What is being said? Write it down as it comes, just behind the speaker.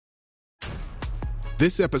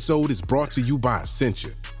This episode is brought to you by Essentia.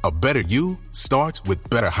 A better you starts with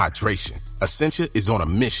better hydration. Essentia is on a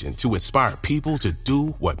mission to inspire people to do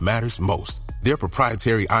what matters most. Their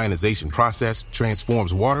proprietary ionization process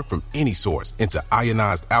transforms water from any source into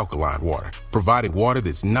ionized alkaline water, providing water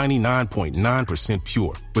that's 99.9%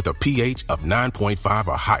 pure with a pH of 9.5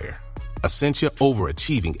 or higher. Essentia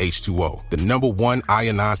overachieving H2O, the #1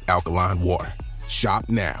 ionized alkaline water. Shop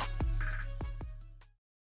now.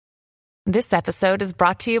 This episode is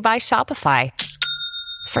brought to you by Shopify.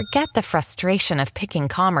 Forget the frustration of picking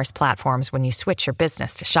commerce platforms when you switch your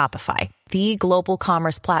business to Shopify, the global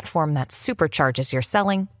commerce platform that supercharges your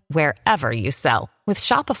selling wherever you sell. With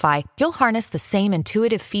Shopify, you'll harness the same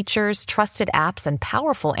intuitive features, trusted apps, and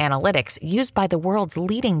powerful analytics used by the world's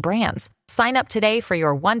leading brands. Sign up today for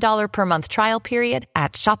your $1 per month trial period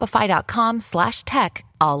at shopify.com/tech,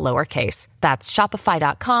 all lowercase. That's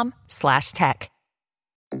shopify.com/tech.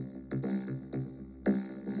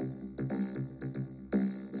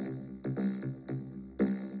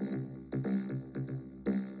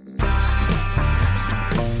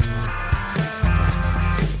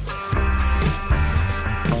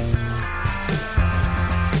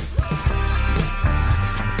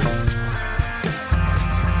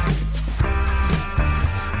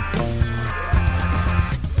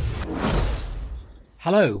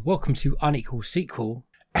 Hello, welcome to Unequal Sequel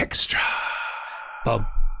Extra. Bum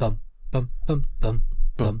bum bum bum bum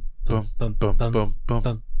bum bum bum bum bum bum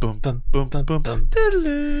bum bum bum bum bum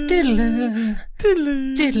diddle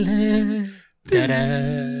diddle.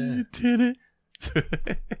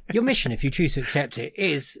 Your mission, if you choose to accept it,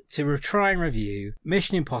 is to try and review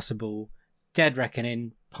Mission Impossible: Dead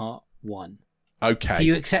Reckoning Part 1. Okay. Do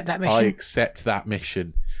you accept that mission? I accept that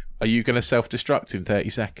mission. Are you going to self-destruct in 30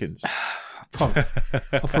 seconds? I'll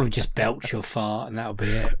probably just belch or fart and that'll be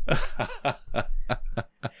it.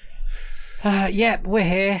 Yeah, we're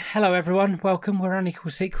here. Hello, everyone. Welcome. We're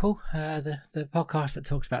Unequal Sequel, the podcast that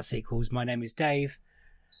talks about sequels. My name is Dave,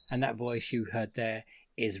 and that voice you heard there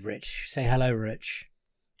is Rich. Say hello, Rich.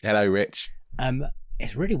 Hello, Rich.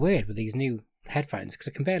 It's really weird with these new headphones because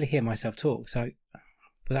I can barely hear myself talk. So,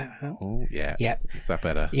 will that help? Oh, yeah. Yeah. Is that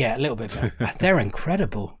better? Yeah, a little bit better. They're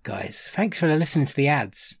incredible, guys. Thanks for listening to the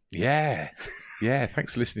ads. Yeah. Yeah,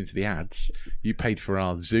 thanks for listening to the ads. You paid for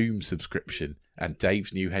our Zoom subscription and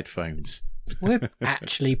Dave's new headphones. We're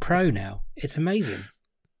actually pro now. It's amazing.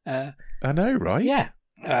 I know, right? Yeah.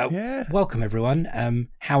 Yeah. Welcome, everyone.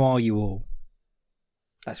 How are you all?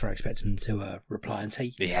 That's where I expect them to reply and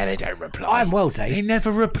say, Yeah, they don't reply. I'm well, Dave. They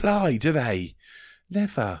never reply, do they?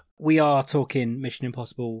 Never. We are talking Mission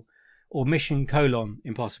Impossible, or Mission :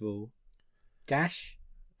 Impossible dash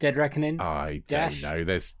Dead Reckoning. I dash, don't know.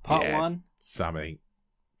 There's Part 1. Something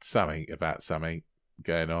about something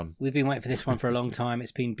going on. We've been waiting for this one for a long time.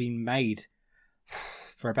 It's been made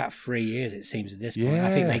for about 3 years, it seems, at this point. Yeah.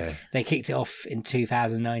 I think they kicked it off in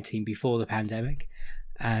 2019 before the pandemic.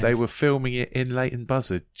 And They were filming it in Leighton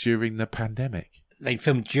Buzzard during the pandemic. they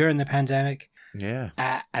filmed during the pandemic. Yeah.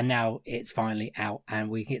 And now it's finally out, and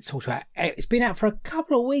we get talked about. It's been out for a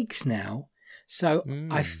couple of weeks now, so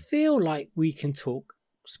I feel like we can talk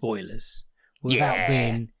spoilers without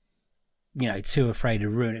being, too afraid to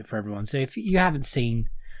ruin it for everyone. So if you haven't seen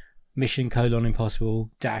Mission :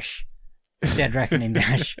 Impossible dash Dead Reckoning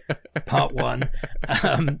dash Part 1,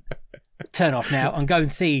 turn off now and go and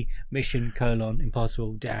see Mission :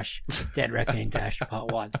 Impossible dash Dead Reckoning dash Part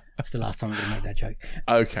 1. That's the last time I'm going to make that joke.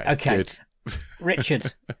 Okay. Good.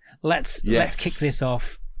 Richard, let's kick this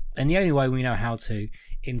off, and the only way we know how to,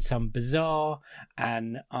 in some bizarre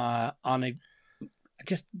and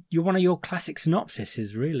just one of your classic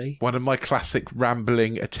synopsises, really. One of my classic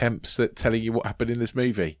rambling attempts at telling you what happened in this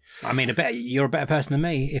movie. I mean, you're a better person than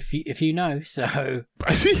me if you know. So,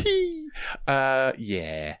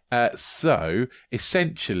 yeah. So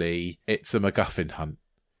essentially, it's a MacGuffin hunt.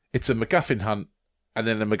 It's a MacGuffin hunt, and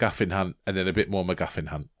then a MacGuffin hunt, and then a bit more MacGuffin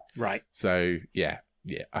hunt. Right. So yeah.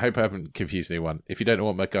 I hope I haven't confused anyone. If you don't know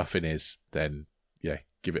what MacGuffin is, then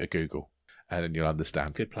give it a Google, and then you'll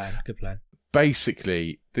understand. Good plan.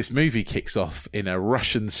 Basically, this movie kicks off in a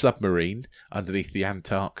Russian submarine underneath the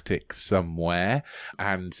Antarctic somewhere,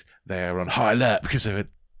 and they are on high alert because they've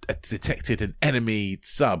detected an enemy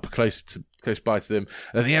sub close by to them,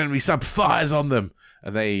 and the enemy sub fires on them,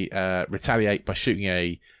 and they retaliate by shooting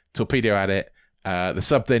a torpedo at it. The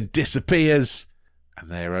sub then disappears, and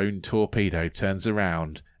their own torpedo turns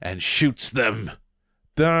around and shoots them.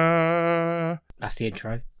 Duh! That's the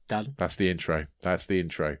intro. Done. That's the intro.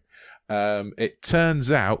 It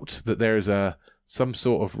turns out that there is some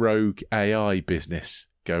sort of rogue AI business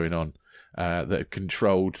going on. that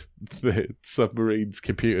controlled the submarine's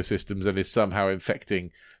computer systems and is somehow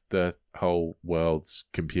infecting the whole world's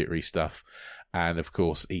computery stuff. And of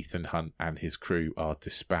course, Ethan Hunt and his crew are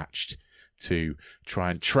dispatched to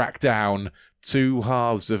try and track down two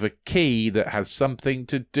halves of a key that has something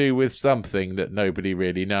to do with something that nobody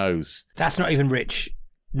really knows. That's not even Rich.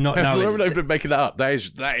 I've been making that up.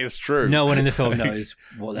 That is true. No one in the film knows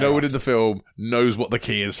what they're No one in the film knows what the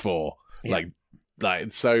key is for. Yeah.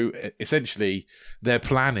 Like so essentially their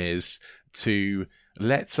plan is to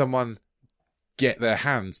let someone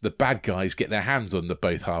the bad guys get their hands on the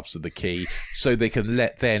both halves of the key so they can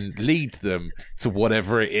then lead them to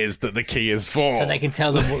whatever it is that the key is for. So they can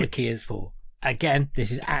tell them what the key is for. Again,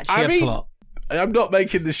 this is actually a plot. I'm not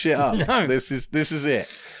making this shit up. No. This is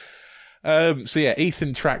it. So yeah,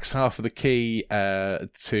 Ethan tracks half of the key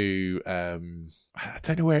to I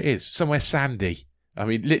don't know where it is. Somewhere sandy. I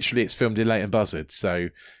mean, literally, it's filmed in Leighton Buzzard, so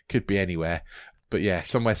could be anywhere. But yeah,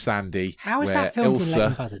 somewhere sandy. How is that filmed in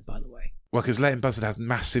Leighton Buzzard, by the way? Well, because Leighton Buzzard has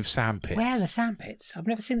massive sandpits. Where are the sandpits? I've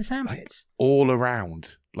never seen the sandpits. All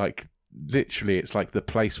around. Like, literally, it's like the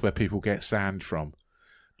place where people get sand from.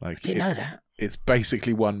 Like, I didn't know that. It's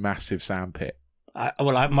basically one massive sandpit.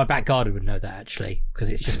 My back garden would know that, actually, because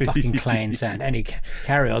it's just fucking clay and sand.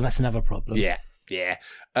 Carry on, that's another problem. Yeah.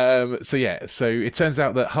 So it turns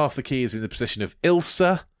out that half the key is in the possession of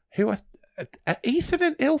Ilsa. Who are Ethan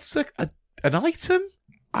and Ilsa an item?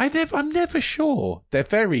 I'm never sure. They're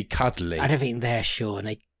very cuddly. I don't think they're sure, and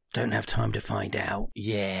they don't have time to find out.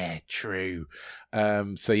 Yeah, true.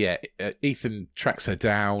 Ethan tracks her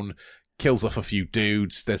down, kills off a few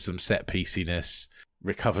dudes. There's some set pieciness,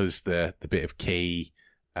 recovers the bit of key,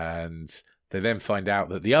 and they then find out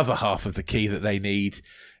that the other half of the key that they need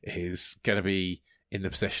is going to be in the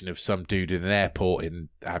possession of some dude in an airport in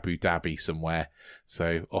Abu Dhabi somewhere.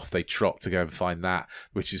 So off they trot to go and find that,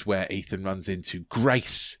 which is where Ethan runs into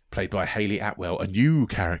Grace, played by Hayley Atwell, a new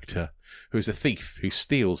character who is a thief who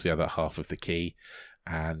steals the other half of the key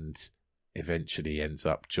and eventually ends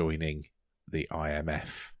up joining the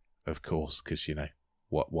IMF, of course, because,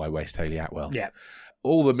 why waste Hayley Atwell? Yeah.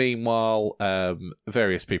 All the meanwhile,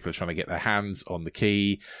 various people are trying to get their hands on the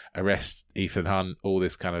key, arrest Ethan Hunt, all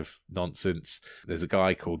this kind of nonsense. There's a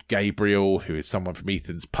guy called Gabriel, who is someone from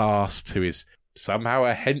Ethan's past, who is somehow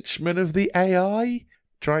a henchman of the AI,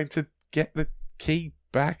 trying to get the key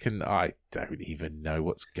back, and I don't even know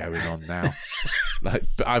what's going on now. But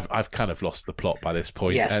I've kind of lost the plot by this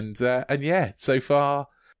point. Yes. And yeah, so far,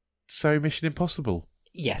 so Mission Impossible.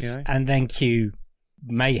 Yes, and then cue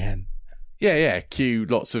mayhem. Yeah. Cue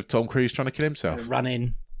lots of Tom Cruise trying to kill himself.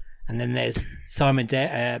 Running. And then there's Simon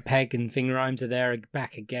Pegg and Ving Rhames are there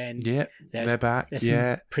back again. Yeah, they're back. There's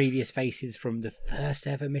some previous faces from the first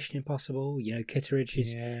ever Mission Impossible. Kitteridge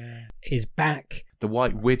is back. The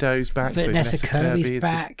White Widow's back. Vanessa Kirby's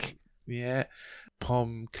back.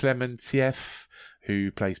 Pom Klementieff, who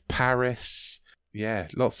plays Paris. Yeah,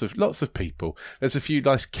 lots of people. There's a few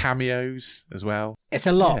nice cameos as well. It's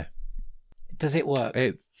a lot. Yeah. Does it work?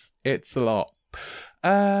 It's a lot.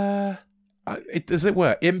 Does it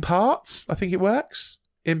work? In parts, I think it works.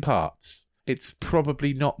 In parts. It's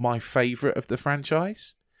probably not my favourite of the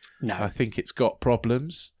franchise. No. I think it's got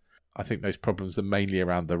problems. I think those problems are mainly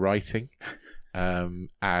around the writing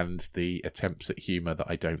and the attempts at humour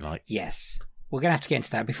that I don't like. Yes. We're going to have to get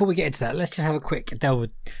into that. Before we get into that, let's just have a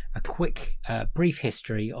quick brief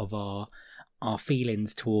history of our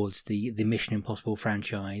feelings towards the Mission Impossible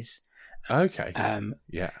franchise. Okay.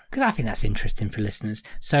 Yeah. Because I think that's interesting for listeners.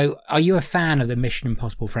 So, are you a fan of the Mission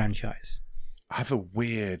Impossible franchise? I have a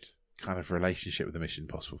weird kind of relationship with the Mission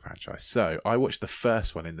Impossible franchise. So, I watched the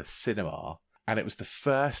first one in the cinema, and it was the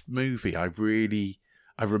first movie I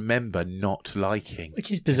remember not liking.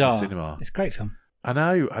 Which is bizarre. In the cinema. It's a great film. I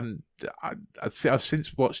know, and I've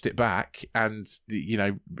since watched it back, and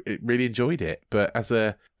really enjoyed it. But as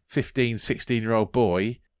a 15, 16-year-old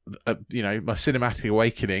boy, my cinematic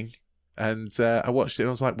awakening. And I watched it and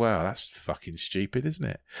I was like, wow, that's fucking stupid, isn't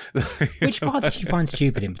it? Which part did you find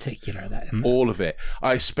stupid in particular? All of it.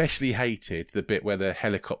 I especially hated the bit where the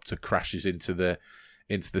helicopter crashes into the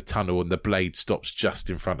tunnel and the blade stops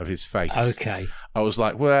just in front of his face. Okay. I was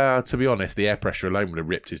like, well, to be honest, the air pressure alone would have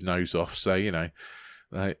ripped his nose off. So, He's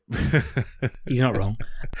not wrong.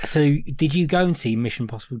 So did you go and see Mission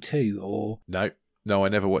Impossible 2 or? No, I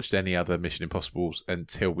never watched any other Mission Impossibles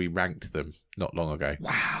until we ranked them not long ago.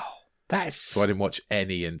 Wow. So I didn't watch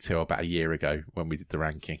any until about a year ago when we did the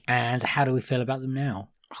ranking. And how do we feel about them now?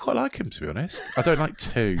 I quite like them, to be honest. I don't like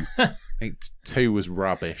 2. I think 2 was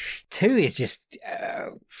rubbish. 2 is just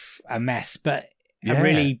a mess, but a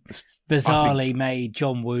really bizarrely made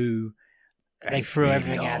John Woo. They threw really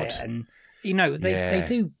everything odd. At it, and They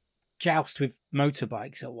do joust with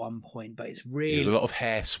motorbikes at one point, but it's really there's a lot of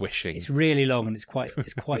hair swishing. It's really long and it's quite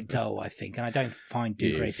dull, I think. And I don't find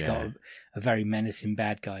Dick Grey Scott a very menacing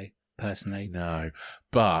bad guy personally. No,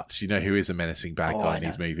 but you know who is a menacing bad guy in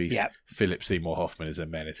these movies? Yep. Philip Seymour Hoffman is a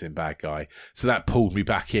menacing bad guy. So that pulled me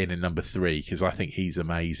back in number 3 because I think he's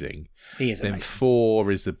amazing. He is then amazing.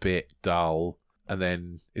 4 is a bit dull. And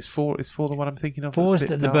then is 4 the one I'm thinking of? 4 is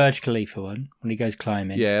the Burj Khalifa one when he goes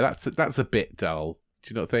climbing. Yeah, that's a bit dull.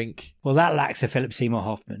 Do you not think? Well, that lacks a Philip Seymour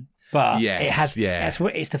Hoffman, but it has. Yeah,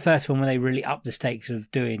 it's the first one where they really up the stakes of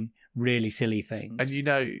doing really silly things. And you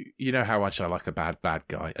know how much I like a bad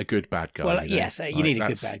guy, a good bad guy. Well, yes, you need a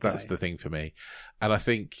good bad guy. That's the thing for me. And I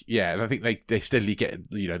think, they steadily get,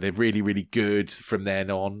 they're really, really good from then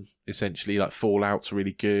on. Essentially, like Fallout's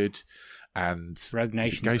really good. And Rogue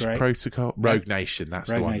Nation's Ghost great. Protocol, Rogue Nation, that's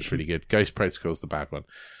the one that's really good. Ghost Protocol's the bad one.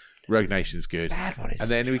 Rogue Nation's good. Bad one is. And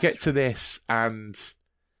then we get to this, and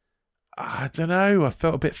I don't know. I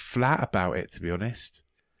felt a bit flat about it, to be honest.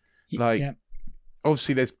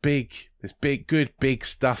 Obviously, there's good big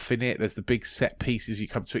stuff in it. There's the big set pieces you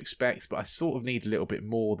come to expect, but I sort of need a little bit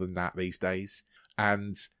more than that these days.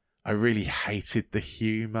 And I really hated the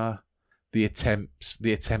humour. The attempts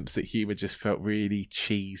at humour just felt really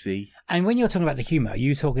cheesy. And when you're talking about the humour, are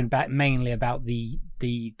you talking mainly about the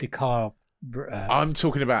car? I'm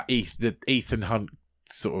talking about the Ethan Hunt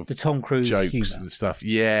sort of the Tom Cruise jokes humor. And stuff.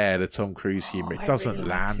 Yeah, the Tom Cruise humour. It doesn't really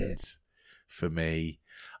land for me.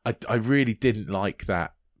 I really didn't like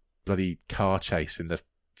that bloody car chase in the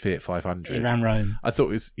Fiat 500 around Rome. I thought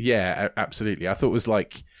it was absolutely. I thought it was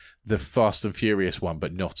like the Fast and Furious one,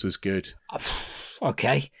 but not as good.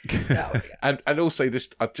 Okay. and also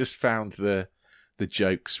I just found the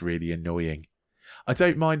jokes really annoying. I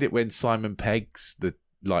don't mind it when Simon Pegg's the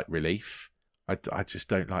light relief. I just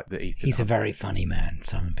don't like the Ethan. He's a very funny man,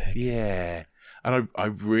 Simon Pegg. Yeah. And I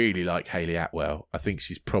really like Hayley Atwell. I think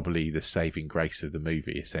she's probably the saving grace of the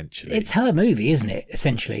movie, essentially. It's her movie, isn't it?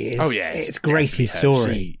 Essentially. It's Gracie's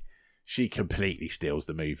story. She completely steals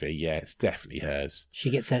the movie. Yeah, it's definitely hers. She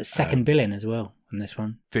gets her second billing as well on this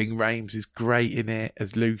one. Ving Rhames is great in it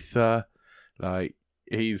as Luther. Like,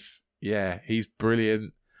 he's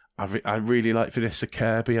brilliant. I really like Vanessa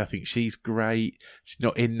Kirby. I think she's great. She's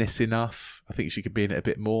not in this enough. I think she could be in it a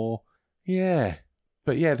bit more. Yeah.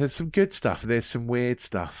 But yeah, there's some good stuff. There's some weird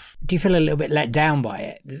stuff. Do you feel a little bit let down by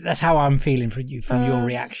it? That's how I'm feeling from your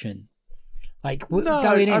reaction. Like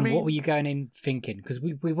going in, what were you going in thinking? Because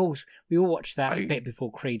we all watched that bit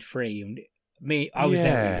before Creed 3, and I was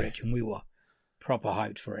there with Rich, and we were proper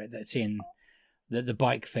hyped for it. That's in the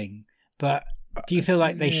bike thing. But do you feel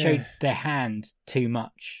like they showed their hand too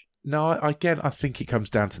much? No, I think it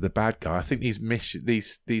comes down to the bad guy. I think these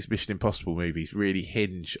Mission Impossible movies really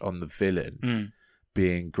hinge on the villain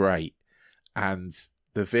being great, and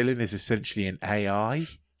the villain is essentially an AI.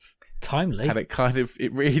 Timely. And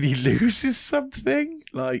it really loses something.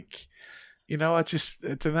 Like, I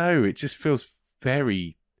don't know. It just feels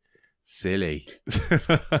very silly.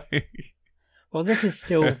 Well, this is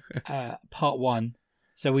still part 1,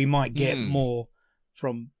 so we might get more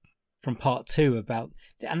from part 2 about,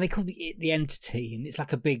 and they call the entity, and it's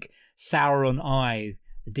like a big Sauron eye,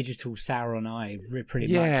 a digital Sauron eye, pretty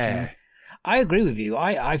much. And I agree with you.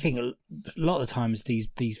 I think a lot of the times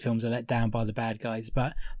these films are let down by the bad guys,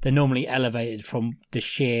 but they're normally elevated from the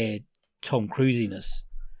sheer Tom Cruisiness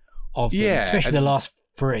of them, especially the last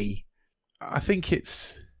 3. I think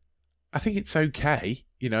it's okay.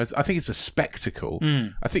 I think it's a spectacle.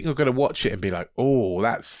 I think you're going to watch it and be like, oh,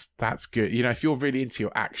 that's good. If you're really into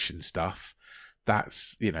your action stuff,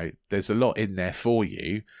 that's, there's a lot in there for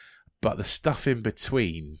you, but the stuff in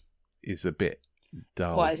between is a bit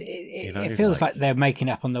dull. Well, it feels like they're making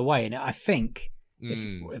up on the way, and I think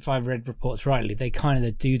if I've read reports rightly, they kind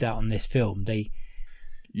of do that on this film.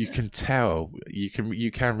 You can tell, you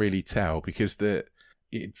can really tell, because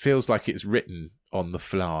it feels like it's written on the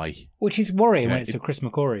fly, which is worrying when it's a Chris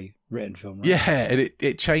McQuarrie written film, right? Yeah, and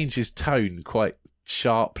it changes tone quite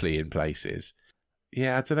sharply in places.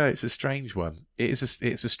 Yeah, I don't know. It's a strange one. It's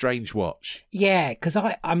a strange watch. Yeah, because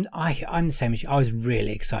I'm the same as you. I was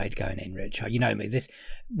really excited going in, Rich. You know me. This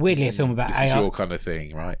weirdly a film about this AI. Is your kind of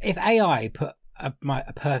thing, right? If AI put a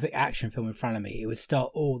perfect action film in front of me, it would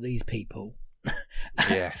start all these people.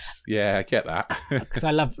 Yes, yeah, I get that. Because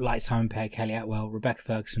I love like Simon Pegg, Hayley Atwell, Rebecca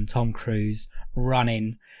Ferguson, Tom Cruise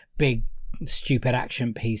running big stupid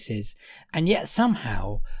action pieces, and yet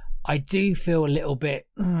somehow I do feel a little bit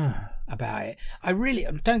about it.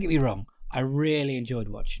 Don't get me wrong, I really enjoyed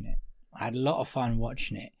watching it. I had a lot of fun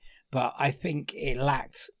watching it, but I think it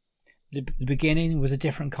lacked the beginning was a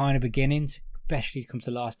different kind of beginning especially comes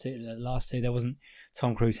to the last two, there wasn't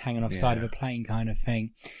Tom Cruise hanging off the side of a plane kind of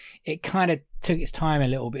thing. It kind of took its time a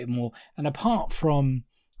little bit more. And apart from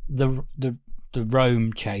the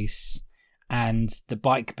Rome chase and the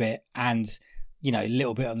bike bit and, you know, a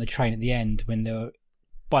little bit on the train at the end when they were,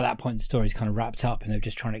 by that point the story's kind of wrapped up and they're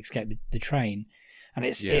just trying to escape the train. And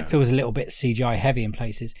it feels a little bit CGI heavy in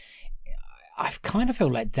places. I kind of feel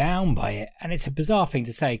let down by it. And it's a bizarre thing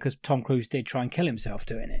to say because Tom Cruise did try and kill himself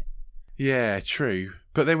doing it. Yeah, true.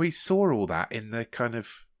 But then we saw all that in the kind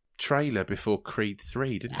of trailer before Creed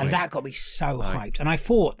 3, didn't we? And that got me so hyped. And I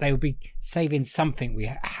thought they would be saving something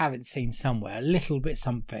we haven't seen somewhere, a little bit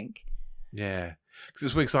something. Yeah.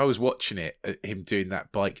 Because I was watching it, him doing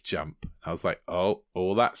that bike jump. I was like, oh,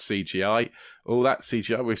 all that CGI,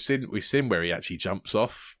 We've seen where he actually jumps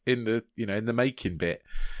off in the in the making bit.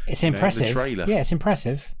 It's impressive. In the trailer. Yeah, it's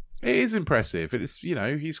impressive. It is impressive. It's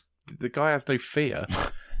the guy has no fear,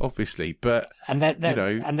 obviously, but and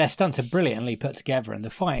their stunts are brilliantly put together, and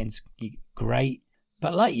the fighting's great.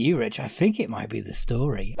 But like you, Rich, I think it might be the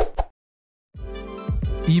story.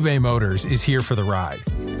 eBay Motors is here for the ride.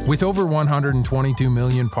 With over 122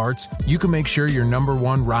 million parts, you can make sure your number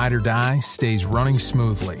one ride or die stays running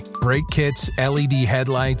smoothly. Brake kits, LED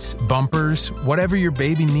headlights, bumpers, whatever your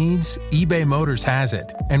baby needs, eBay Motors has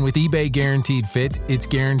it. And with eBay Guaranteed Fit, it's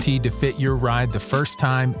guaranteed to fit your ride the first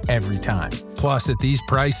time, every time. Plus, at these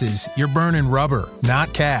prices, you're burning rubber,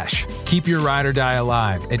 not cash. Keep your ride or die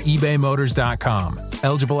alive at ebaymotors.com.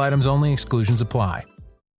 Eligible items only. Exclusions apply.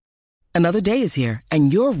 Another day is here,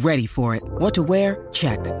 and you're ready for it. What to wear?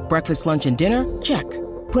 Check. Breakfast, lunch, and dinner? Check.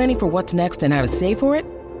 Planning for what's next and how to save for it?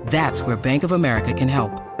 That's where Bank of America can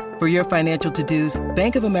help. For your financial to-dos,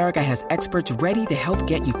 Bank of America has experts ready to help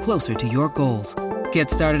get you closer to your goals. Get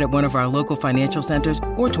started at one of our local financial centers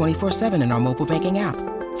or 24/7 in our mobile banking app.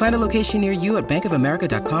 Find a location near you at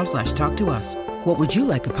bankofamerica.com/talktous. What would you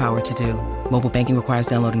like the power to do? Mobile banking requires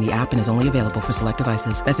downloading the app and is only available for select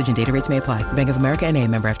devices. Message and data rates may apply. Bank of America NA,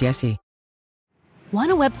 member FDIC. Want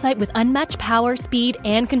a website with unmatched power, speed,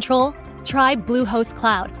 and control? Try Bluehost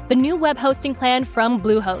Cloud, the new web hosting plan from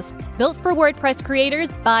Bluehost, built for WordPress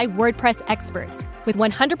creators by WordPress experts. With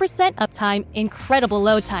 100% uptime, incredible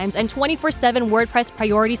load times, and 24/7 WordPress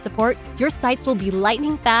priority support, your sites will be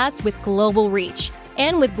lightning fast with global reach.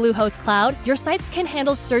 And with Bluehost Cloud, your sites can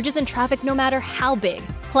handle surges in traffic no matter how big.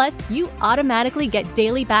 Plus, you automatically get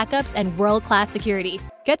daily backups and world-class security.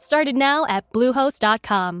 Get started now at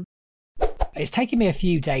Bluehost.com. It's taken me a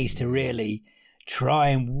few days to really try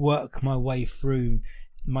and work my way through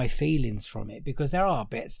my feelings from it, because there are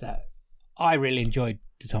bits that I really enjoyed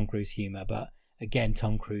the Tom Cruise humour, but again,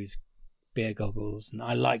 Tom Cruise beer goggles, and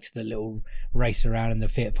I liked the little race around in the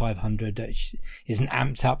Fiat 500 that is an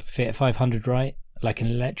amped up Fiat 500, right? Like an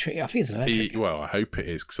electric. I think it's an electric. Well, I hope it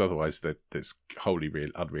is, because otherwise that's wholly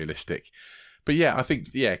unrealistic. But yeah, I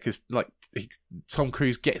think, because Tom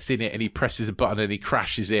Cruise gets in it and he presses a button and he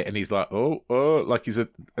crashes it and he's like, oh, like he's a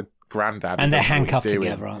granddad. And they're handcuffed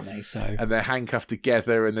together, aren't they? And they're handcuffed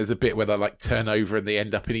together, and there's a bit where they like turn over and they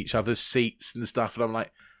end up in each other's seats and stuff. And I'm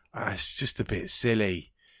like, it's just a bit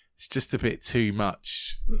silly. It's just a bit too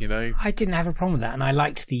much, I didn't have a problem with that, and I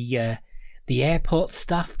liked the airport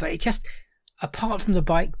stuff, but it just, apart from the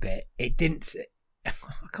bike bit, it didn't. I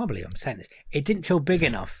can't believe I'm saying this. It didn't feel big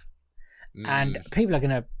enough. And people are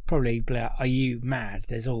going to probably be like, are you mad?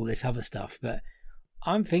 There's all this other stuff. But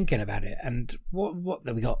I'm thinking about it. And what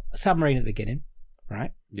we got? A submarine at the beginning,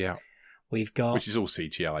 right? Yeah. We've got... Which is all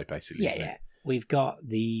CGI, basically. Yeah. We've got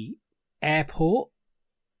the airport.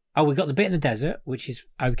 Oh, we've got the bit in the desert, which is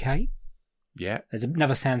okay. Yeah. There's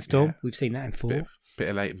another sandstorm. Yeah. We've seen that in 4. Bit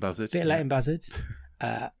of Leighton Buzzard. Leighton Buzzards.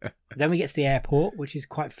 Then we get to the airport, which is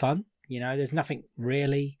quite fun. There's nothing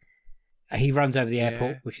really... He runs over the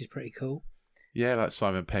airport, which is pretty cool. Yeah, like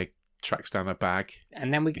Simon Pegg tracks down a bag.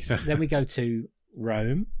 And then we go to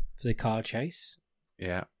Rome for the car chase.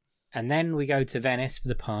 Yeah. And then we go to Venice for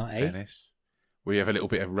the party. Venice. We have a little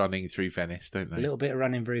bit of running through Venice, don't they? A little bit of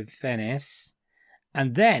running through Venice.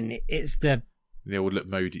 And then it's the... They all look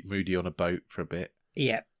moody on a boat for a bit.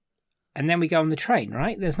 Yeah. And then we go on the train,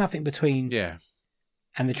 right? There's nothing between... Yeah.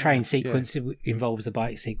 And the train sequence involves the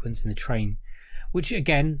bike sequence and the train, which,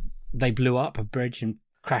 again... They blew up a bridge and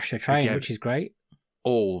crashed a train, again, which is great.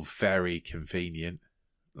 All very convenient.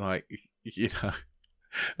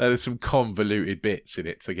 There's some convoluted bits in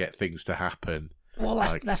it to get things to happen. Well,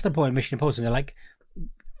 that's the point of Mission Impossible. They're like,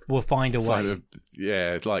 we'll find a way.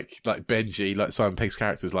 Like Benji, like Simon Pegg's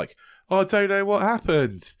character is like, I don't know what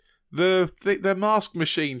happened. The mask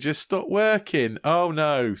machine just stopped working. Oh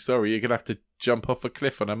no, sorry, you're going to have to jump off a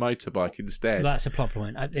cliff on a motorbike instead. That's a plot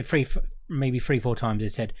point. maybe 3-4 times they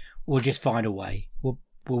said, we'll just find a way.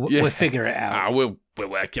 We'll figure it out. We'll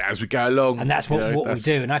work it as we go along. And that's what we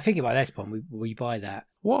do. And I think by this point, we buy that.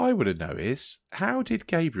 What I want to know is, how did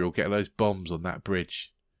Gabriel get those bombs on that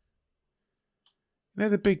bridge? You know,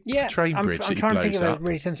 the big train bridge that he blows up? I'm trying to think of a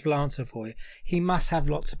really sensible answer for you. He must have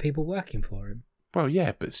lots of people working for him. Well,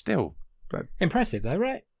 yeah, but still. Impressive, though,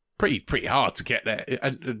 right? Pretty hard to get there.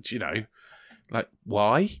 And you know, like,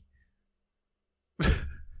 why?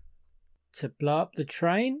 To blow up the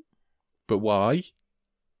train? But why?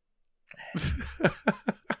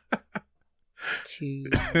 To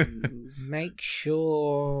make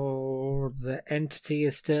sure the entity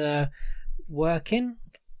is still working?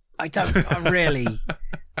 I don't know.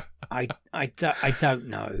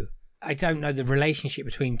 I don't know the relationship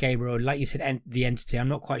between Gabriel, like you said, and the entity. I'm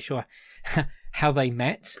not quite sure how they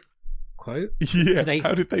met. Quote. Yeah.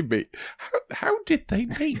 How did they meet? How did they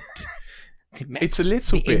meet? It's a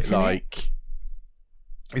little bit internet. Like.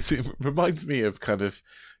 It reminds me of kind of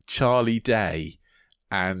Charlie Day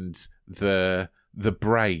and the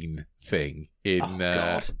brain thing in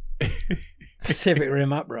Pacific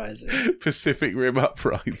Rim Uprising. Pacific Rim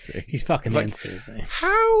Uprising. He's fucking the entity, isn't he?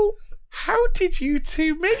 How did you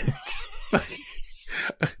two meet?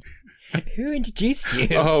 Who introduced you?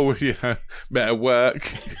 Oh, yeah, met at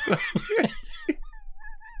work.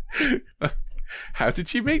 How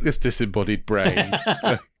did you meet this disembodied brain?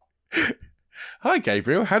 Hi,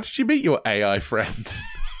 Gabriel. How did you meet your AI friend?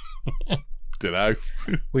 Don't know.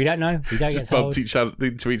 We don't know. We don't Just get told. bumped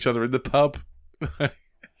into each other in the pub.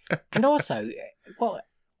 And also,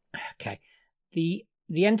 the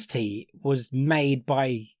entity was made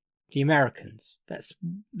by the Americans.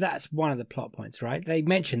 That's one of the plot points, right? They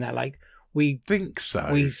mentioned that, like, we think so.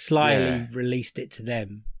 We slyly released it to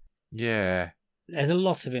them. Yeah. There's a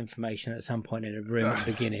lot of information at some point in a room at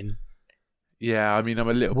the beginning. Yeah, I mean, I'm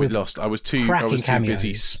a little bit lost. I was too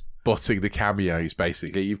busy spotting the cameos,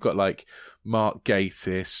 basically. You've got, like, Mark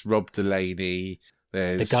Gatiss, Rob Delaney,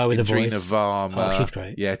 there's the guy with the Adrina voice. Varma. Oh, she's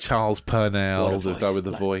great. Yeah, Charles Purnell, the guy with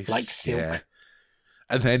the voice. Like Silk. Yeah.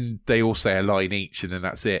 And then they all say a line each, and then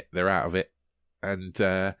that's it. They're out of it. And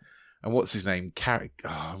what's his name?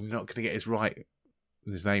 I'm not going to get his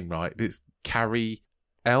name right. But it's Carrie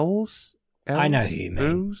Ells? I know who you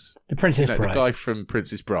mean. The Princess Bride. The guy from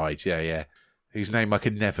Princess Bride, yeah. Whose name I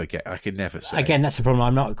can never say. Again, that's the problem.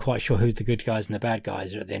 I'm not quite sure who the good guys and the bad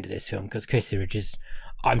guys are at the end of this film, because Chris Etheridge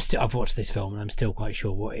I've watched this film and I'm still quite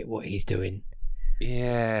sure what he's doing.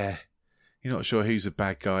 Yeah. You're not sure who's a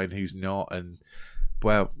bad guy and who's not, and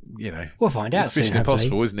well, you know. We'll find out soon, Mission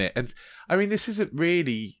Impossible, isn't it? And I mean, this isn't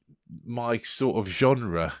really my sort of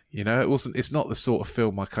genre, you know. It's not the sort of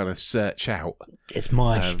film I kind of search out. It's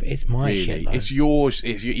my really. Shit, though. It's yours.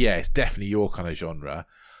 It's definitely your kind of genre.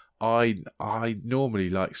 I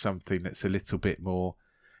normally like something that's a little bit more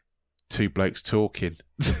two blokes talking.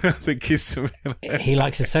 I think he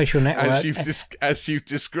likes a social network, as you've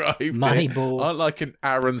described. Moneyball. I like an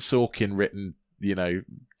Aaron Sorkin written, you know,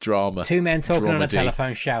 drama. Two men talking on a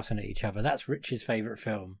telephone, shouting at each other. That's Rich's favourite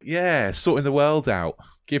film. Yeah, sorting the world out.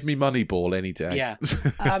 Give me Moneyball any day. Yeah.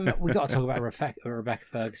 We got to talk about Rebecca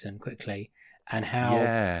Ferguson quickly and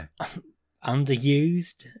how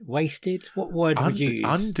underused, wasted. What word would you use?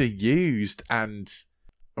 Underused and.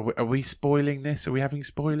 Are we spoiling this? Are we having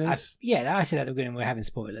spoilers? I said at the beginning we're having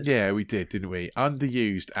spoilers. Yeah, we did, didn't we?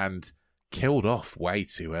 Underused and killed off way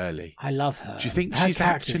too early. I love her. Do you think she's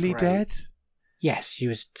actually dead? Yes, she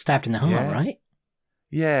was stabbed in the heart, right?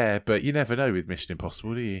 Yeah, but you never know with Mission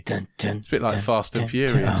Impossible, do you? Dun, dun, it's a bit like Fast and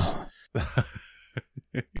Furious.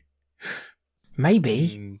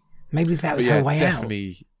 Maybe that was her way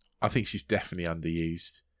definitely, out. I think she's definitely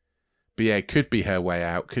underused. But yeah, it could be her way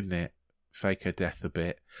out, couldn't it? Fake her death a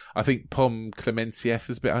bit. I think Pom Klementieff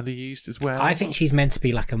is a bit underused as well. I think she's meant to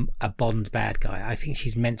be like a Bond bad guy. I think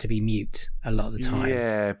she's meant to be mute a lot of the time.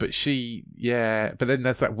 Yeah, but then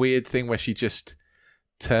there's that weird thing where she just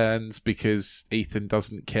turns because Ethan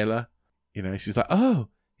doesn't kill her. You know, she's like, oh,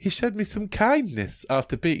 he showed me some kindness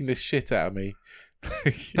after beating the shit out of me.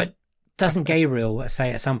 But doesn't Gabriel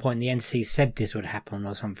say at some point the NC said this would happen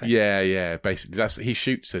or something? Yeah. Basically, he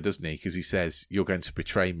shoots her, doesn't he? Because he says, you're going to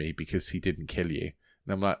betray me because he didn't kill you.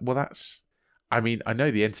 And I'm like, well, I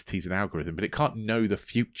know the entity's an algorithm, but it can't know the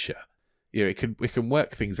future. You know, it can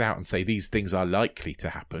work things out and say these things are likely to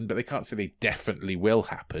happen, but they can't say they definitely will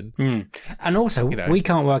happen. And also, we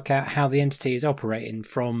can't work out how the entity is operating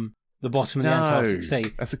from the bottom of the Antarctic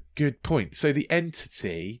Sea. That's a good point. So the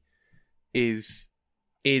entity is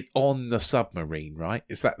on the submarine, right?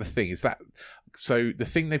 Is that the thing? So the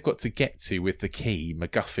thing they've got to get to with the key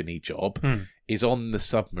MacGuffin-y job is on the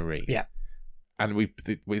submarine. Yeah. and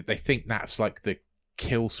they think that's like the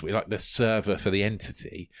kill switch, like the server for the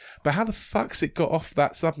entity. But how the fuck's it got off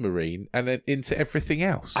that submarine and then into everything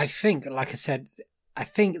else? I think, like I said, I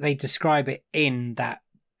think they describe it in that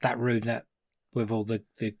room that with all the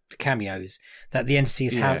cameos, that the entity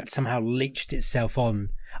has somehow leached itself on.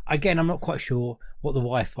 Again, I'm not quite sure what the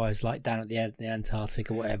Wi-Fi is like down at the Antarctic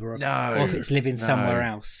or whatever, or if it's living somewhere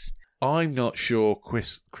else. I'm not sure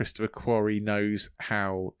Christopher Quarry knows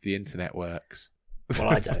how the internet works. Well,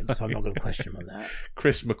 I don't, so I'm not going to question him on that.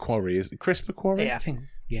 Chris McQuarrie, is it Chris McQuarrie? Yeah, I think,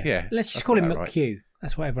 yeah. Let's just call him McHugh. Right.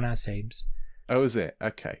 That's what everyone else seems. Oh, is it?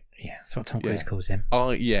 Okay. Yeah, that's what Tom Cruise calls him.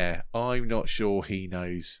 I'm not sure he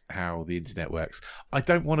knows how the internet works. I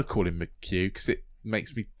don't want to call him McHugh because it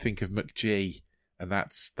makes me think of McG, and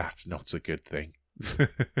that's not a good thing.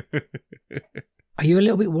 Are you a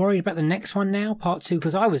little bit worried about the next one now, part 2?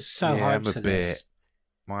 Because I was so hyped for this.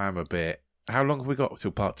 I am a bit. How long have we got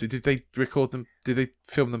till part 2? Did they record them? Did they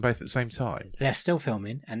film them both at the same time? They're still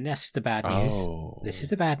filming, and this is the bad news. This is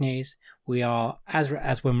the bad news. We are,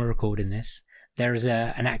 as when we're recording this, there is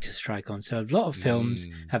an actor strike on. So a lot of films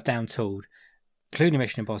have down-tooled, including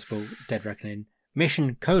Mission Impossible, Dead Reckoning,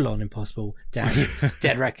 Mission : Impossible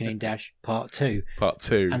Dead Reckoning Part 2. Part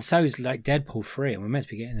 2. And so's like Deadpool 3, and we're meant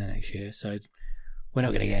to be getting there next year, so we're not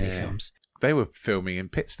going to get any films. They were filming in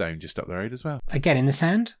Pitstone just up the road as well. Again, in the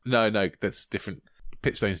sand? No, that's different.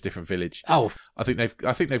 Pitstone's a different village. Oh, I think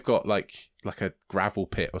they've got like a gravel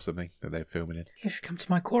pit or something that they're filming in. You should come to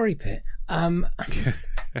my quarry pit.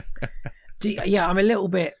 Yeah, I'm a little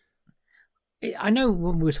bit. I know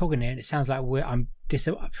when we were talking here, it sounds like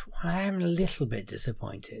I am a little bit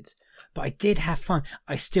disappointed, but I did have fun.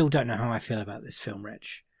 I still don't know how I feel about this film,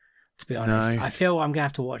 Rich. To be honest, I feel I'm gonna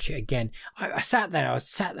have to watch it again. I sat there and I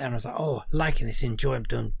was like, oh, liking this, enjoying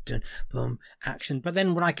dun dun boom action. But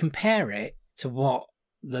then when I compare it to what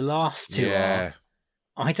the last two are,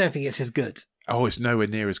 I don't think it's as good. Oh, it's nowhere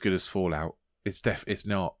near as good as Fallout. It's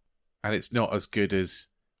not, and it's not as good as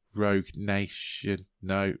Rogue Nation.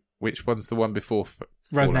 No, which one's the one before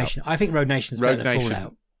Rogue Nation? I think Rogue Nation's better than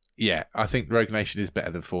Fallout. Yeah, I think Rogue Nation is better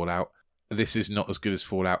than Fallout. This is not as good as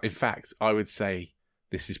Fallout. In fact, I would say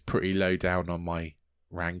this is pretty low down on my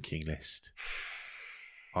ranking list.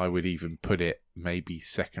 I would even put it maybe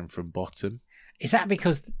second from bottom. Is that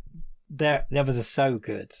because the others are so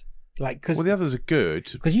good? Well, the others are good.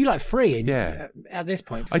 Because you like 3 at this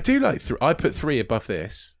point. I do like 3. I put 3 above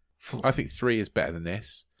this. I think 3 is better than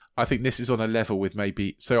this. I think this is on a level with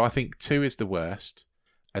maybe... So I think 2 is the worst,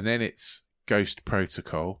 and then it's Ghost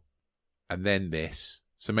Protocol, and then this.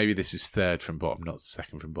 So maybe this is third from bottom, not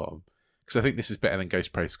second from bottom. Because I think this is better than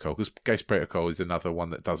Ghost Protocol, because Ghost Protocol is another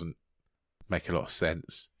one that doesn't make a lot of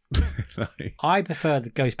sense. I prefer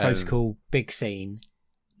the Ghost Protocol big scene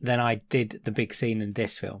than I did the big scene in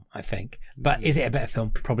this film, I think. But is it a better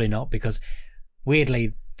film? Probably not, because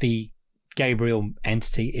weirdly, the Gabriel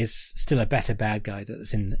entity is still a better bad guy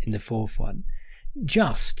that's in the fourth one.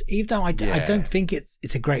 Even though I don't think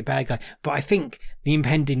it's a great bad guy, but I think the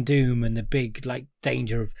impending doom and the big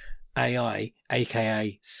danger of AI,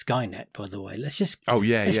 aka Skynet, by the way. Let's call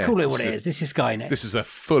it what it is. This is Skynet. This is a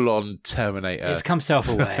full-on Terminator. It's come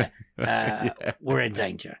self-aware. We're in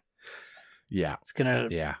danger. Yeah. It's going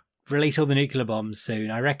to release all the nuclear bombs soon,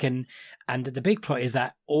 I reckon. And the big plot is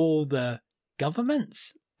that all the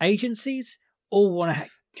governments, agencies, all want to...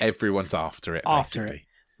 Everyone's after it, basically.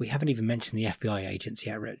 We haven't even mentioned the FBI agents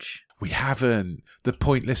yet, Rich. We haven't. The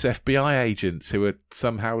pointless FBI agents who are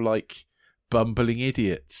somehow bumbling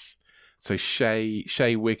idiots. So Shea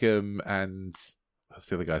Wiggum and... What's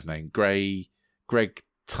the other guy's name? Greg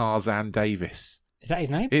Tarzan Davis. Is that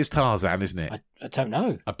his name? It's Tarzan, isn't it? I don't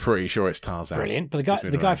know. I'm pretty sure it's Tarzan. Brilliant. But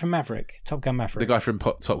the guy from Maverick, Top Gun Maverick. The guy from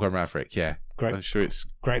Top Gun Maverick, yeah. Great. I'm sure it's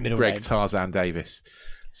great middle Greg name. Tarzan Davis.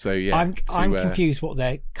 So yeah, I'm confused what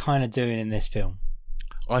they're kind of doing in this film.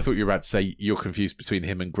 I thought you were about to say you're confused between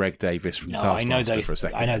him and Greg Davis from Taskmaster for a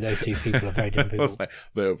second. I know those two people are very different people.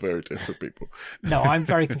 They're very different people. No, I'm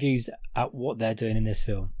very confused at what they're doing in this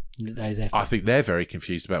film. I think they're very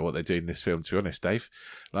confused about what they're doing in this film, to be honest, Dave.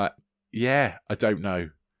 I don't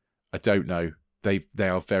know. They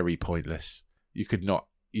are very pointless. You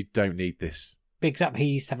don't need this. Bigs up, he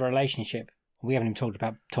used to have a relationship. We haven't even talked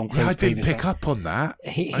about Tom Cruise. Yeah, I didn't pick up on that.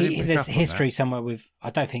 There's history somewhere with,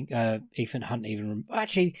 I don't think Ethan Hunt even...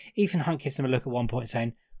 Actually, Ethan Hunt gives them a look at one point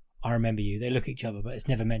saying, I remember you. They look at each other, but it's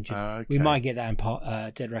never mentioned. Okay. We might get that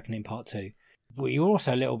in Dead Reckoning Part 2. We were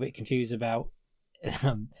also a little bit confused about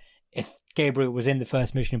if Gabriel was in the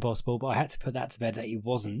first Mission Impossible, but I had to put that to bed that he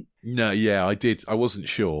wasn't. No, yeah, I did. I wasn't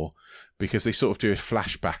sure because they sort of do a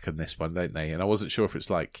flashback on this one, don't they? And I wasn't sure if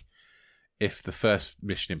it's if the first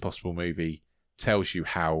Mission Impossible movie tells you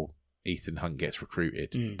how Ethan Hunt gets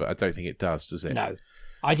recruited, but I don't think it does it? No,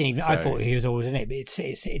 I didn't even. I thought he was always in it, but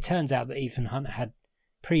it turns out that Ethan Hunt had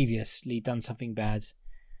previously done something bad,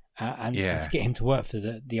 and to get him to work for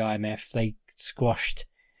the IMF, they squashed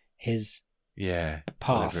his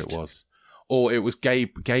past. Whatever it was, or it was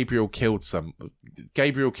Gabriel killed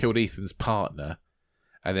Ethan's partner,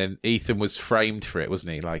 and then Ethan was framed for it,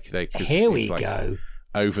 wasn't he? Like here we go.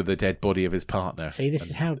 Over the dead body of his partner. See, this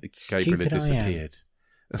is how Gabriel had disappeared.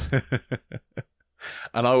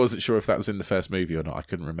 And I wasn't sure if that was in the first movie or not. I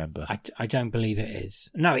couldn't remember. I don't believe it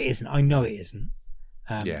is. No, it isn't. I know it isn't.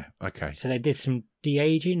 Okay. So they did some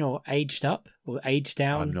de-aging or aged up or aged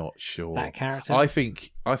down. I'm not sure. That character. I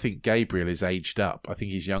think Gabriel is aged up. I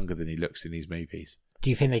think he's younger than he looks in these movies. Do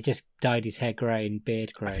you think they just dyed his hair grey and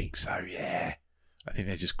beard grey? I think so, yeah. I think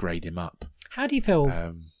they just greyed him up. How do you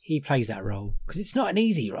feel he plays that role? Because it's not an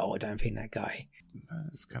easy role, I don't think, that guy.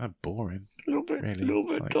 It's kind of boring. A little bit, really.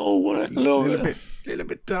 dull. A little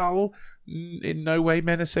bit dull. In no way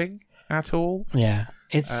menacing at all. Yeah.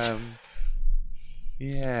 It's...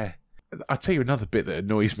 yeah. I'll tell you another bit that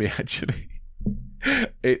annoys me, actually.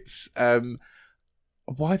 It's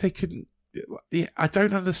why they couldn't... Yeah, I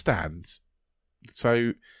don't understand.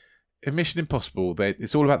 So... in Mission Impossible,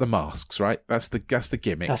 it's all about the masks, right? That's the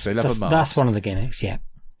gimmick. They love a mask. That's one of the gimmicks, yeah.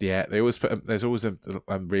 Yeah, they always put. There's always a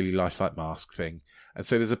really lifelike mask thing, and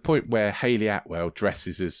so there's a point where Hayley Atwell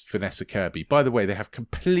dresses as Vanessa Kirby. By the way, they have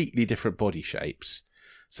completely different body shapes,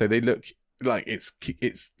 so they look like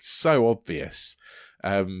it's so obvious.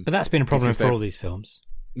 But that's been a problem for all these films.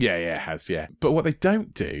 Yeah, it has. Yeah, but what they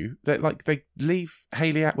don't do, they leave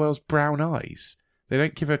Hayley Atwell's brown eyes. They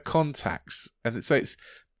don't give her contacts, and so it's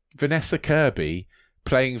Vanessa Kirby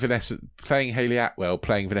playing Hayley Atwell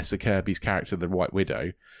playing Vanessa Kirby's character, the White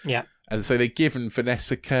Widow. Yeah. And so they've given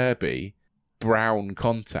Vanessa Kirby brown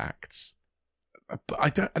contacts. But I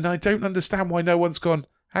don't understand why no one's gone,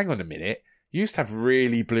 hang on a minute, you used to have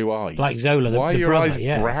really blue eyes. Like Zola, why the are your brother,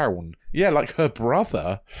 eyes brown? Yeah, like her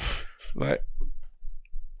brother. Like,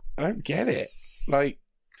 I don't get it. Like,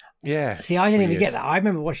 yeah. See, I didn't even get that. I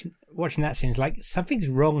remember watching that scene. It's like, something's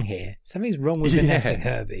wrong here. Something's wrong with Vanessa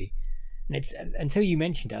Kirby. And it's until you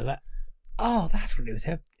mentioned it, I was like, oh, that's what it was.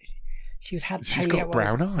 She's got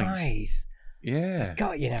brown eyes. Yeah.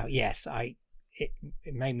 God, yes, it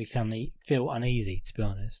made me feel uneasy, to be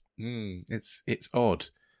honest. It's odd.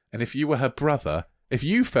 And if you were her brother, if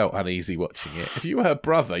you felt uneasy watching it, if you were her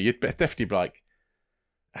brother, you'd definitely be like,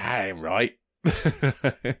 I ain't right.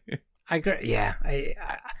 I agree. Yeah.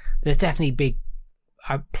 There's definitely big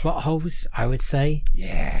plot holes, I would say.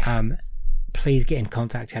 Yeah. Please get in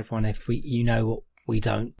contact, everyone, if you know what we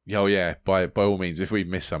don't. Oh yeah, by all means, if we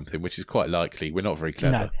miss something, which is quite likely, we're not very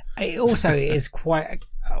clever. No, it also is quite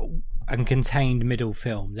a contained middle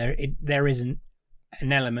film. There isn't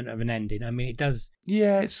an element of an ending. I mean, it does.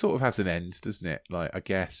 Yeah, it sort of has an end, doesn't it? Like, I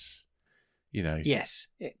guess, Yes.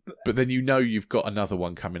 But then you've got another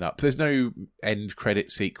one coming up. There's no end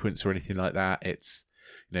credit sequence or anything like that. It's,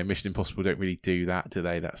 Mission Impossible don't really do that, do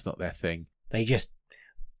they? That's not their thing. They just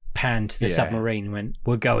pan to the submarine and went,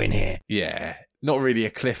 we're going here. Yeah. Not really a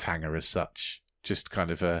cliffhanger as such. Just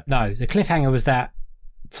kind of a... No, the cliffhanger was that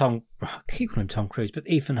I keep calling him Tom Cruise, but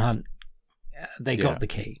Ethan Hunt, they got the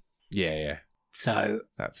key. Yeah. So...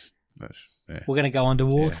 That's we're going to go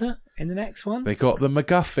underwater in the next one. They got the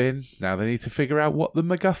MacGuffin. Now they need to figure out what the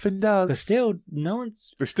MacGuffin does. But still,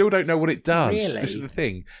 They still don't know what it does. Really? This is the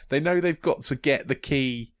thing. They know they've got to get the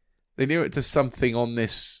key. They knew it does something on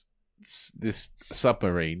this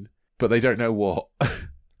submarine, but they don't know what.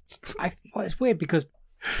 It's weird because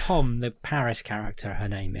Pom, the Paris character, her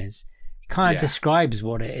name is, kind of describes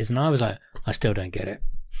what it is, and I was like, I still don't get it.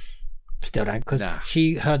 Still don't, because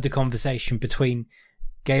she heard the conversation between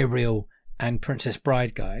Gabriel and Princess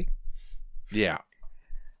Bride guy. Yeah.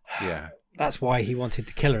 That's why he wanted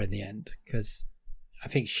to kill her in the end, because I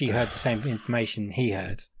think she heard the same information he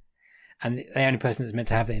heard, and the only person that's meant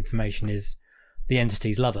to have that information is the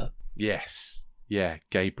entity's lover. Yes. Yeah,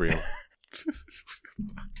 Gabriel.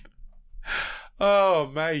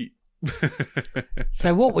 Oh, mate.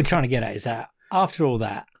 So what we're trying to get at is that after all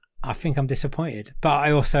that, I think I'm disappointed, but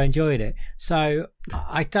I also enjoyed it. So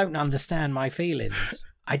I don't understand my feelings.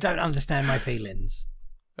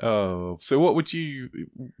 Oh, so what would you?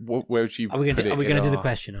 Where would you? Are we going to do the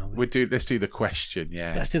question? Are we? Let's do the question.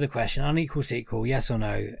 Yeah. Let's do the question. Unequal sequel, yes or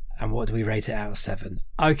no? And what do we rate it out of 7?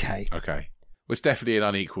 Okay. Well, it's definitely an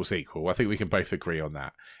unequal sequel. I think we can both agree on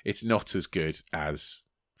that. It's not as good as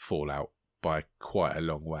Fallout by quite a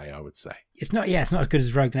long way, I would say. It's not. Yeah, it's not as good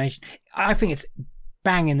as Rogue Nation. I think it's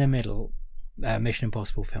bang in the middle. Mission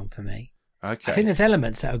Impossible film for me. Okay. I think there's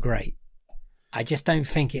elements that are great. I just don't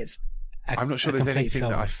think it's. I'm not sure there's anything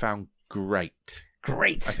that I found great.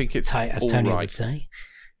 Great. I think it's as all Tony right. would say.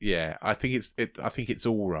 Yeah, I think it's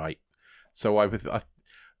all right. So I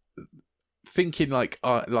thinking like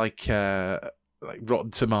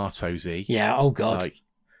Rotten Tomatoes-y. Yeah. Oh God. Like,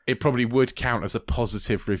 it probably would count as a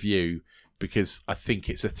positive review because I think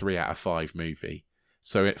it's a 3 out of 5 movie.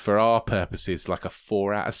 So for our purposes, like a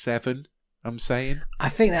 4 out of 7. I'm saying. I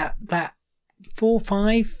think that 4,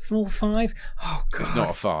 5. Oh God. It's not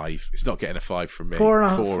a 5. It's not getting a 5 from me. 4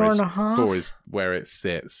 and a, 4 4 is, and a half. 4 is where it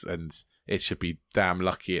sits, and it should be damn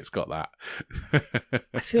lucky it's got that.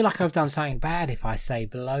 I feel like I've done something bad if I say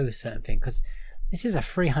below a certain thing, because this is a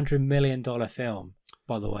 $300 million film,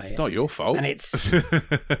 by the way. It's not your fault. And it's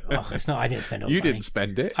not. I didn't spend all the You money. didn't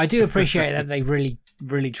spend it. I do appreciate that they really,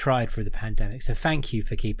 really tried through the pandemic. So thank you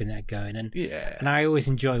for keeping that going. And Yeah. and I always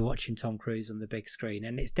enjoy watching Tom Cruise on the big screen.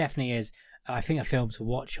 And it definitely is, I think, a film to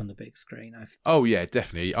watch on the big screen. Oh yeah,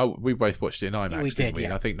 definitely. Oh, we both watched it in IMAX. We didn't did, we?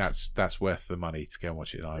 yeah. I think that's worth the money to go and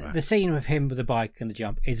watch it in IMAX. The scene with him with the bike and the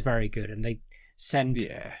jump is very good. And they send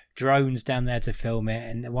Yeah. drones down there to film it,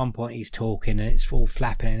 and at one point he's talking and it's all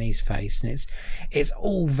flapping in his face, and it's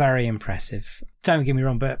all very impressive. Don't get me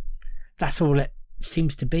wrong, but that's all it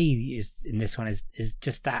seems to be is in this one is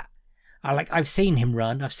just that. I've seen him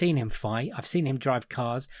run, I've seen him fight, I've seen him drive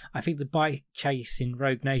cars. I think the bike chase in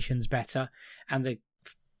Rogue Nation's better, and the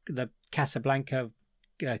Casablanca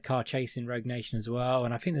car chase in Rogue Nation as well.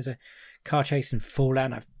 And I think there's a car chase in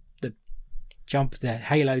Fallout. The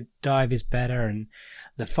Halo dive is better, and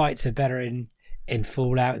the fights are better in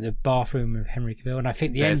Fallout, in the bathroom of Henry Cavill. And I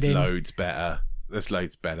think There's ending. loads better.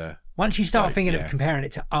 Once you start Like, thinking yeah. of comparing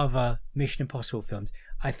it to other Mission Impossible films,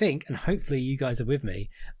 I think, and hopefully you guys are with me,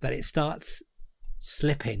 that it starts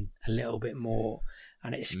slipping a little bit more,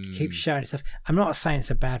 and it keeps showing itself. I'm not saying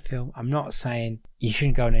it's a bad film. I'm not saying you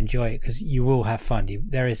shouldn't go and enjoy it, because you will have fun.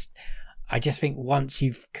 I just think once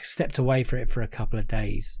you've stepped away from it for a couple of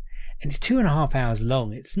days, and it's 2.5 hours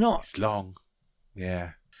long. It's not. It's long.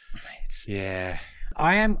 Yeah. Yeah.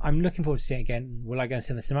 I'm looking forward to seeing it again. Will I go and see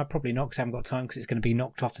it in the cinema? Probably not, because I haven't got time, because it's going to be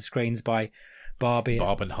knocked off the screens by Barbie.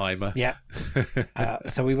 Barbenheimer. Yeah.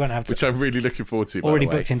 So we won't have to. Which I'm really looking forward to. Already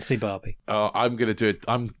by the way. booked in to see Barbie. I'm going to do it.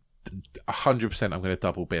 I'm 100%. I'm going to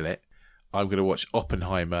double bill it. I'm going to watch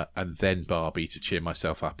Oppenheimer and then Barbie to cheer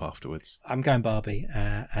myself up afterwards. I'm going Barbie,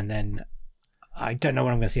 and then I don't know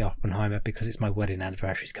when I'm going to see Oppenheimer, because it's my wedding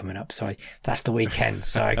anniversary's coming up. So that's the weekend.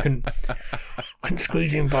 So I couldn't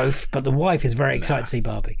squeeze in both. But the wife is very excited to see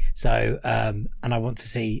Barbie. So and I want to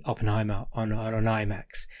see Oppenheimer on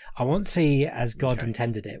IMAX. I want to see As God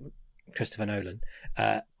Intended It, Christopher Nolan,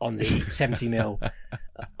 on the 70mm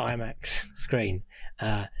IMAX screen.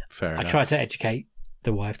 Fair enough. I tried to educate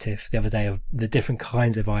the wife, Tiff, the other day of the different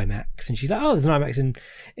kinds of IMAX, and she's like, "Oh, there's an IMAX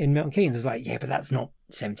in Milton Keynes." I was like, "Yeah, but that's not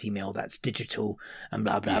 70mm, that's digital," and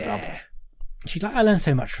blah blah blah. She's like, "I learned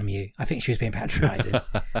so much from you." I think she was being patronising.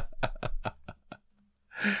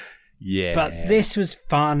 Yeah. But this was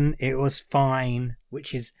fun. It was fine,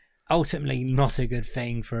 which is ultimately not a good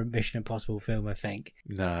thing for a Mission Impossible film, I think.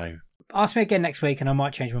 No. Ask me again next week and I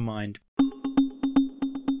might change my mind.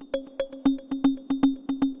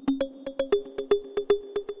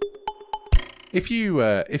 If you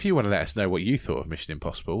want to let us know what you thought of Mission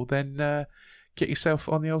Impossible, then get yourself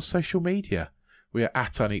on the old social media. We are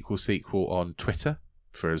at Unequal Sequel on Twitter,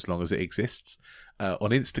 for as long as it exists,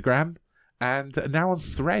 on Instagram, and now on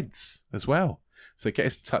Threads as well. So get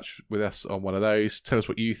in touch with us on one of those. Tell us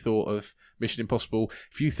what you thought of Mission Impossible.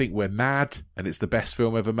 If you think we're mad and it's the best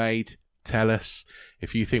film ever made, tell us.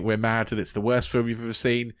 If you think we're mad and it's the worst film you've ever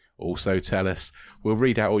seen, also tell us. We'll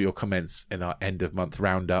read out all your comments in our end of month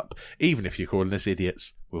roundup. Even if you're calling us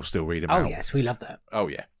idiots, we'll still read them out. Oh, yes, we love that. Oh,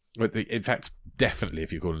 yeah. In fact, definitely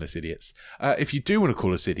if you're calling us idiots. If you do want to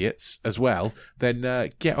call us idiots as well,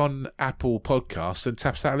 then get on Apple Podcasts and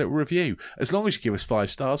tap us out a little review. As long as you give us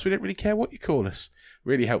 5 stars, we don't really care what you call us.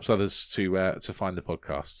 Really helps others to find the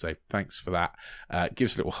podcast. So thanks for that. Give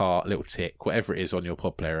us a little heart, a little tick, whatever it is on your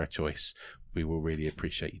pod player of choice. We will really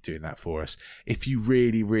appreciate you doing that for us. If you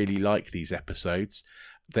really, really like these episodes,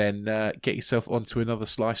 then get yourself onto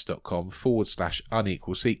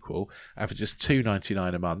anotherslice.com/unequal sequel, and for just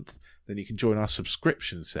 $2.99 a month, then you can join our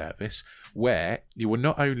subscription service, where you will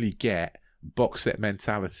not only get Box Set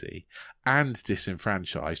Mentality and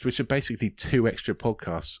Disenfranchised, which are basically 2 extra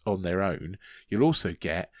podcasts on their own. You'll also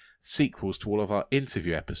get sequels to all of our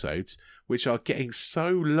interview episodes, which are getting so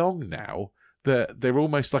long now that they're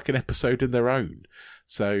almost like an episode in their own.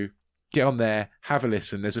 So get on there, have a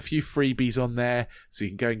listen. There's a few freebies on there, so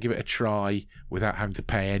you can go and give it a try without having to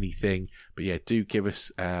pay anything. But yeah, do give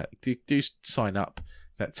us, do sign up.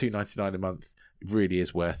 That $2.99 a month It really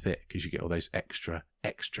is worth it because you get all those extra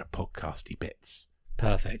podcasty bits.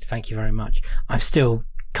 Perfect. Thank you very much. I still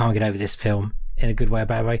can't get over this film in a good way or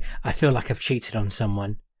bad way. I feel like I've cheated on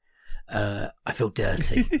someone. I feel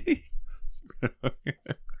dirty.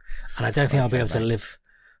 And I don't think I'll be able to live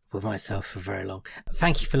with myself for very long.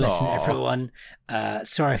 Thank you for listening, everyone.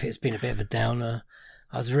 Sorry if it's been a bit of a downer.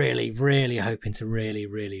 I was really, really hoping to really,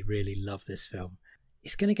 really, really love this film.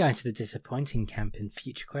 It's going to go into the disappointing camp in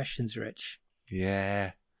future questions, Rich.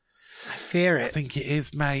 Yeah. I fear it. I think it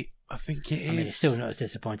is, mate. I think it is. I mean, it's still not as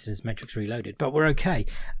disappointing as Matrix Reloaded, but we're okay.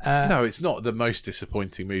 No, it's not the most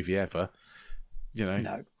disappointing movie ever.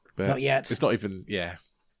 No, but not yet. It's not even,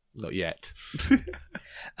 not yet.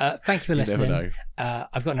 Thank you for listening. You never know.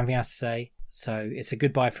 I've got nothing else to say, so it's a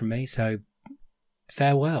goodbye from me. So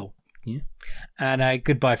farewell, and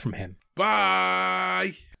goodbye from him.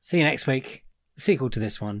 Bye. See you next week. The sequel to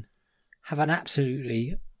this one. Have an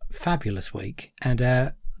absolutely fabulous week, and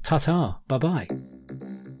ta-ta, bye-bye.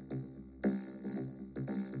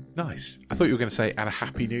 Nice. I thought you were going to say, and a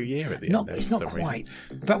happy new year at the end. It's not quite.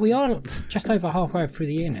 But we are just over halfway through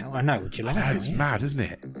the year now. I know. Would you like it? It's mad, isn't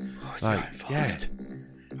it? Oh, it's going fast.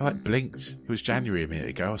 I blinked. It was January a minute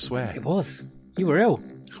ago, I swear. It was. You were ill.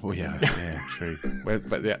 Oh, yeah, true. Well,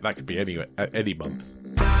 but that could be any month.